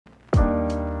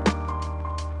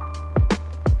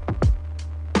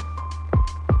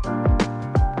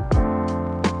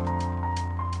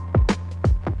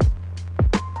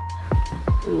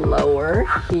lower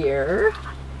here.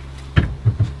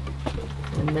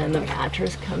 And then the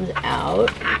mattress comes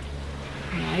out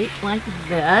right like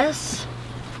this.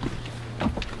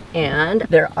 And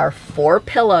there are 4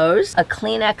 pillows, a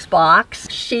Kleenex box,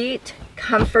 sheet,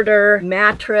 comforter,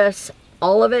 mattress,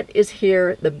 all of it is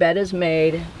here. The bed is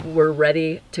made. We're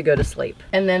ready to go to sleep.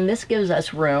 And then this gives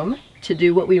us room to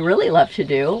do what we really love to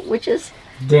do, which is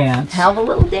dance. Have a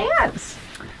little dance.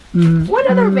 What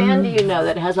other van do you know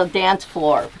that has a dance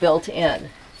floor built in?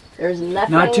 There's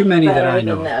nothing. Not too many that I better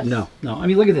know. than this. No. I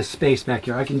mean, look at this space back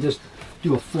here. I can just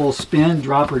do a full spin,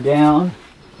 drop her down.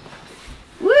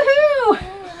 Woohoo!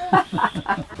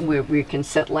 we can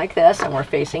sit like this and we're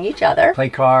facing each other. Play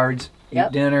cards,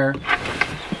 eat dinner.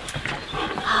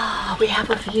 Oh, we have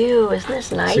a view. Isn't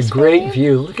this nice? It's a great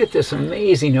view. Look at this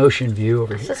amazing ocean view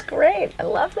over here. This is great. I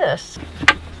love this.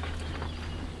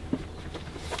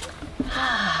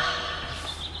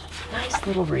 Nice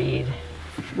little read.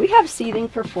 We have seating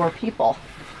for 4 people.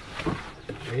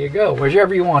 There you go.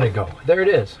 Wherever you want to go. There it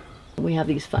is. We have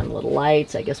these fun little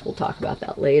lights. I guess we'll talk about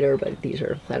that later, but these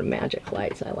are kind of magic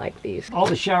lights. I like these. All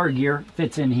the shower gear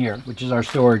fits in here, which is our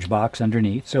storage box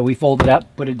underneath. So we fold it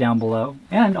up, put it down below,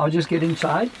 and I'll just get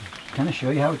inside, kind of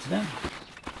show you how it's done.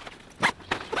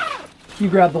 You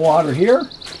grab the water here,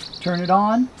 turn it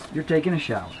on, you're taking a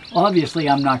shower. Obviously,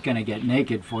 I'm not going to get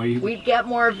naked for you. We'd get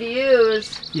more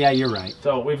views. Yeah, you're right.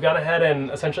 So we've gone ahead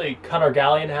and essentially cut our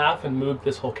galley in half and moved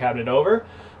this whole cabinet over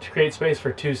to create space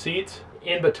for 2 seats.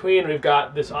 In between, we've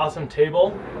got this awesome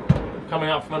table coming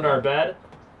out from under our bed.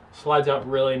 Slides out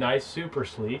really nice, super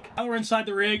sleek. Now we're inside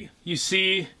the rig. You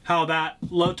see how that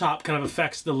low top kind of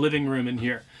affects the living room in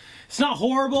here. It's not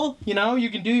horrible, you know,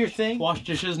 you can do your thing. Wash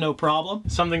dishes, no problem.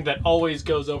 Something that always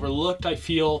goes overlooked, I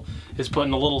feel, is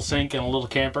putting a little sink in a little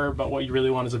camper, but what you really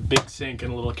want is a big sink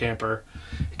in a little camper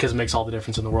because it makes all the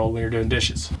difference in the world when you're doing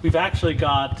dishes. We've actually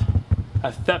got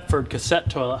a Thetford cassette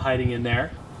toilet hiding in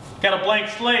there. Got a blank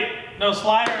slate, no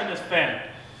slider in this fan.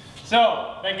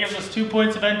 So that gives us 2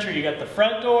 points of entry. You got the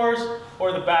front doors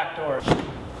or the back doors.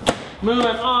 Moving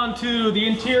on to the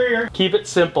interior. Keep it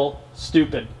simple,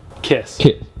 stupid. Kiss.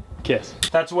 Kiss. Kiss.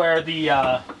 That's where the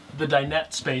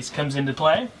dinette space comes into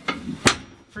play.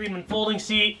 Friedman folding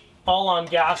seat, all on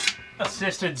gas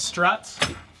assisted struts.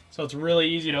 So it's really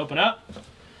easy to open up.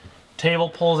 Table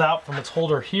pulls out from its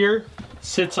holder here,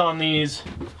 sits on these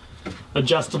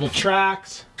adjustable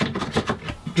tracks,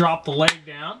 drop the leg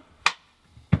down,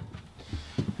 and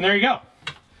there you go.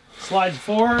 Slides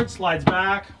forward, slides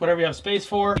back, whatever you have space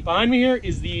for. Behind me here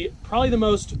is probably the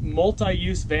most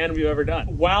multi-use van we've ever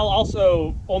done, while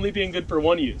also only being good for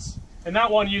one use. And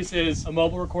that one use is a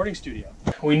mobile recording studio.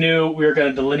 We knew we were going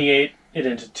to delineate it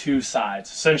into 2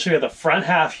 sides. Essentially, we have the front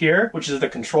half here, which is the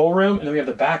control room, and then we have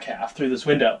the back half through this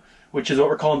window, which is what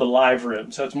we're calling the live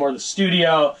room. So it's more the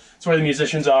studio, it's where the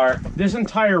musicians are. This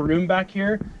entire room back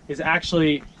here is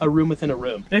actually a room within a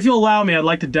room. And if you'll allow me, I'd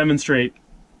like to demonstrate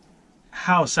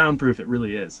how soundproof it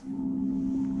really is.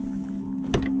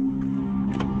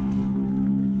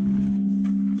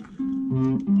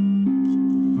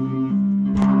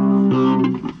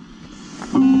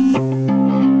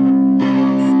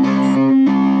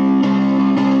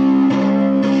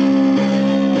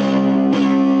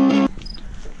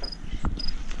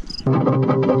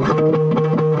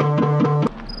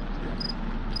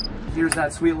 Here's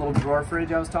that sweet little drawer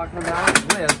fridge I was talking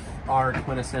about with our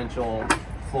quintessential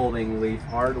folding leaf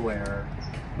hardware.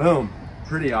 Boom,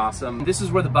 pretty awesome. This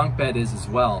is where the bunk bed is as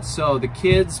well. So the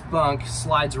kids' bunk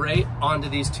slides right onto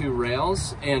these 2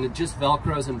 rails and it just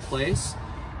Velcros in place.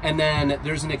 And then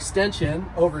there's an extension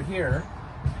over here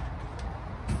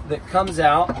that comes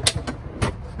out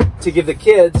to give the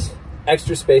kids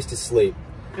extra space to sleep.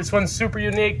 This one's super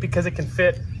unique because it can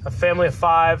fit a family of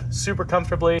 5 super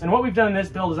comfortably. And what we've done in this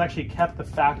build is actually kept the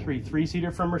factory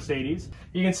 3-seater from Mercedes.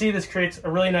 You can see this creates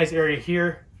a really nice area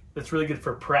here that's really good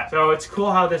for prep. So it's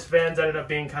cool how this van's ended up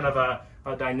being kind of a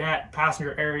dinette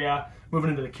passenger area, moving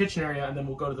into the kitchen area, and then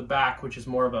we'll go to the back, which is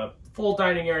more of a full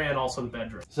dining area and also the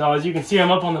bedroom. So as you can see,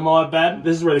 I'm up on the Moab bed.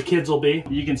 This is where the kids will be.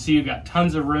 You can see you've got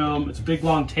tons of room. It's a big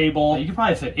long table. You could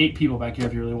probably fit 8 people back here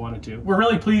if you really wanted to. We're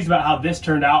really pleased about how this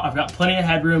turned out. I've got plenty of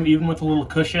headroom, even with a little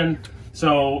cushion.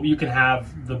 So you can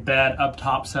have the bed up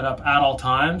top set up at all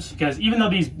times, because even though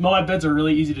these Moab beds are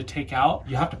really easy to take out,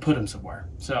 you have to put them somewhere.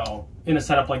 So in a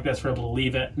setup like this, we're able to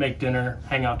leave it, make dinner,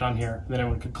 hang out down here, and then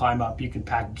everyone could climb up. You can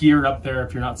pack gear up there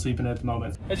if you're not sleeping at the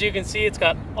moment. As you can see, it's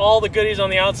got all the goodies on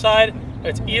the outside, and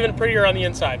it's even prettier on the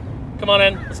inside. Come on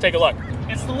in, let's take a look.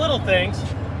 It's the little things,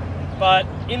 but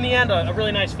in the end, a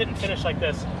really nice fit and finish like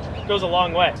this goes a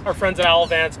long way. Our friends at Owl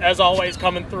Vans, as always,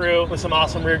 coming through with some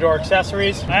awesome rear door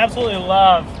accessories. I absolutely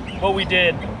love what we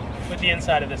did with the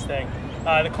inside of this thing.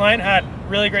 The client had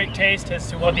really great taste as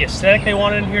to what the aesthetic they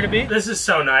wanted in here to be. This is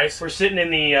so nice. We're sitting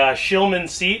in the Shillman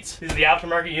seats. These are the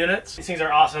aftermarket units. These things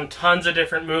are awesome. Tons of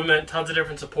different movement, tons of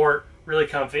different support, really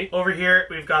comfy. Over here,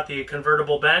 we've got the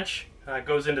convertible bench. It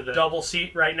goes into the double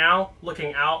seat right now,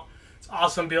 looking out. It's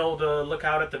awesome to be able to look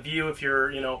out at the view if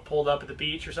you're, pulled up at the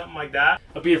beach or something like that.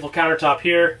 A beautiful countertop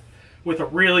here with a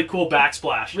really cool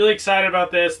backsplash. Really excited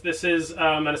about this. This is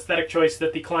an aesthetic choice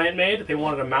that the client made. They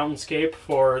wanted a mountainscape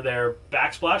for their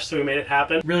backsplash, so we made it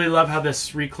happen. Really love how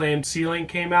this reclaimed ceiling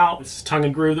came out. This is tongue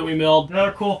and groove that we milled.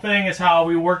 Another cool thing is how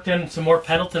we worked in some more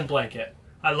Pendleton blanket.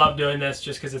 I love doing this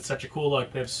just because it's such a cool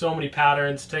look. They have so many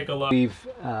patterns. Take a look. We've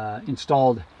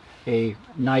installed a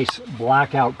nice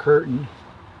blackout curtain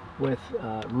with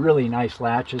really nice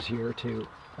latches here to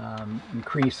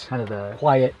increase kind of the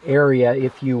quiet area,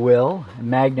 if you will. And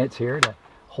magnets here to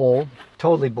hold.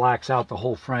 Totally blacks out the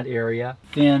whole front area.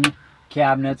 Thin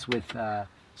cabinets with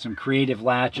some creative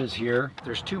latches here.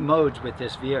 There's two modes with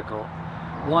this vehicle.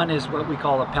 One is what we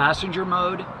call a passenger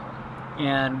mode,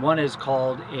 and one is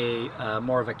called a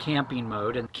more of a camping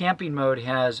mode. And camping mode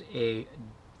has a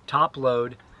top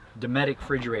load Dometic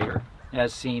refrigerator,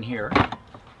 as seen here.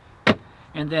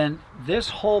 And then this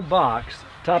whole box,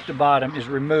 top to bottom, is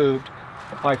removed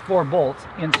by 4 bolts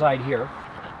inside here.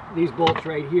 These bolts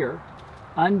right here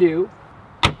undo,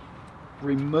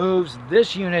 removes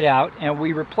this unit out, and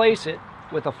we replace it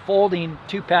with a folding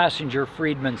 2-passenger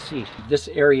Friedman seat. This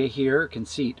area here can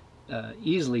seat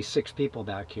easily 6 people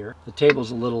back here. The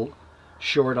table's a little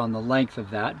short on the length of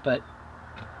that, but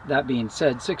that being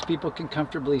said, 6 people can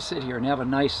comfortably sit here and have a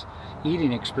nice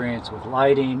eating experience with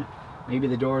lighting. Maybe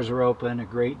the doors are open, a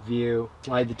great view.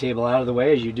 Slide the table out of the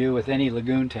way as you do with any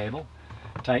lagoon table.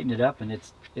 Tighten it up and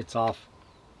it's off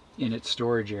in its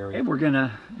storage area. Okay, we're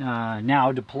gonna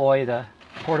now deploy the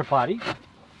porta potty,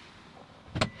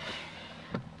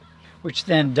 which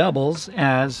then doubles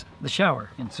as the shower.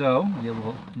 And so we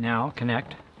will now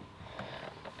connect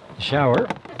the shower,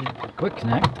 quick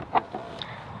connect,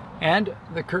 and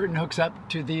the curtain hooks up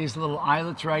to these little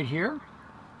eyelets right here,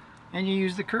 and you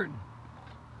use the curtain.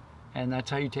 And that's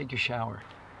how you take your shower.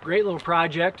 Great little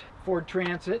project, Ford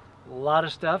Transit, a lot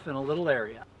of stuff in a little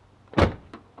area.